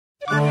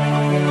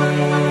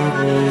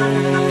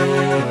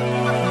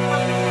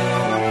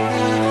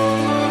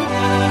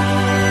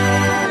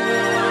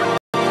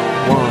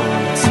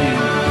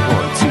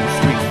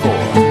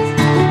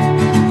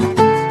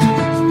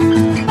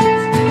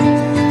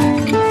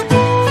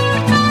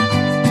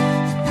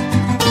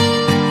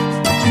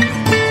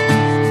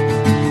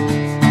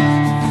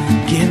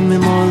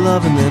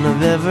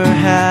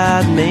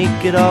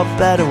make it all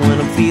better when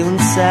I'm feeling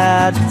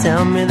sad.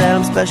 Tell me that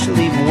I'm special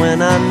even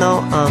when I know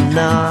I'm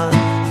not.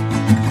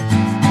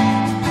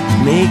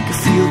 Make it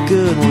feel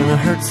good when it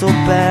hurts so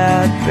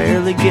bad.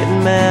 Barely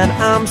getting mad,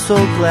 I'm so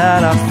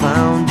glad I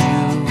found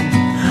you.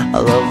 I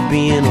love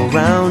being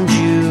around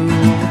you.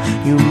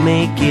 You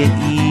make it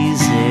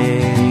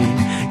easy.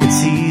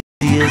 It's easy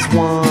as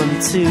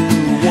 1, 2,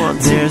 1, 2,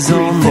 there's 3,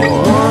 only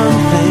 4. One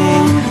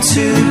thing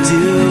to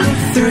do,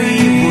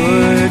 3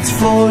 words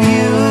for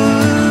you.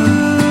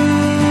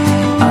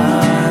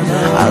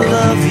 I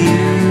love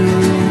you.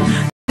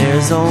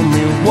 There's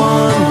only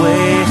one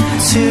way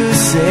to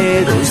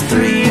say those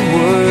 3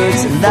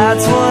 words, and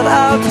that's what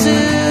I'll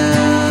do.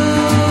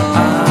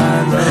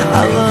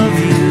 I love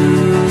you.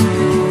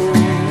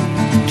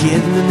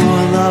 Give me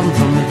more love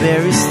from the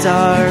very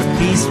start.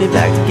 Piece me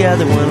back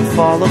together when I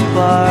fall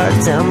apart.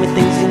 Tell me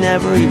things you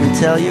never even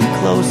tell your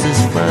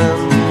closest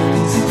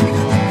friends.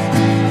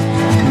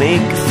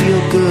 Make it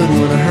feel good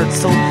when it hurts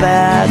so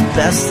bad.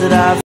 Best that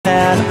I've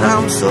had,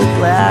 I'm so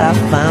glad I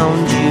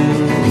found you.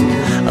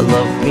 I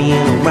love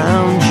being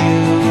around you.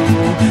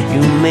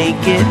 You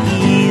make it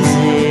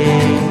easy.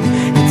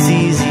 It's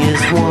easy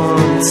as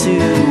 1,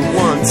 2,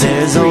 1, 2,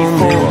 there's 3, only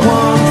 4.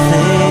 One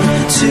thing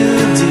to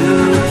do,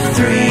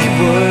 3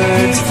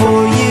 words for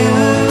you.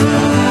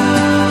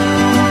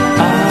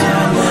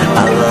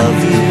 I love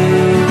you.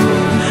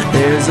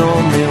 There's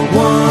only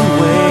one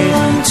way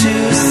to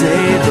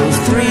say those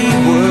 3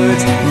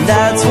 words, and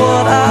that's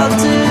what I'll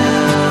do.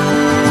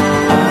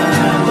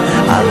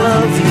 I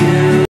love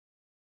you.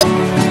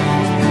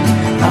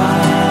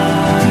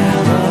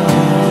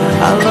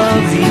 I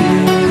love you.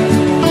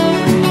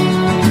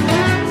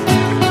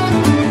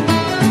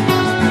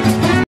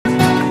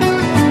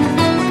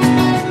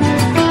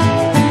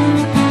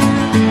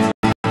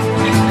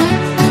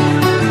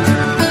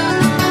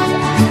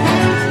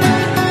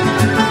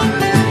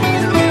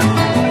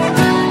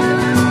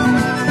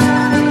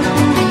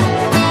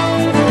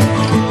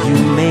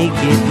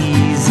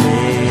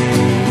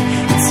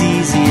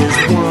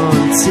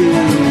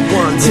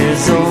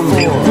 There's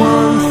only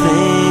one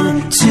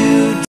thing to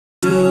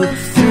do,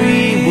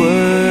 3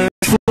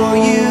 words for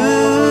you.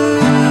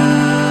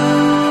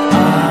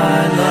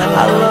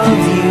 I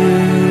love you.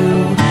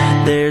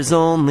 There's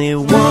only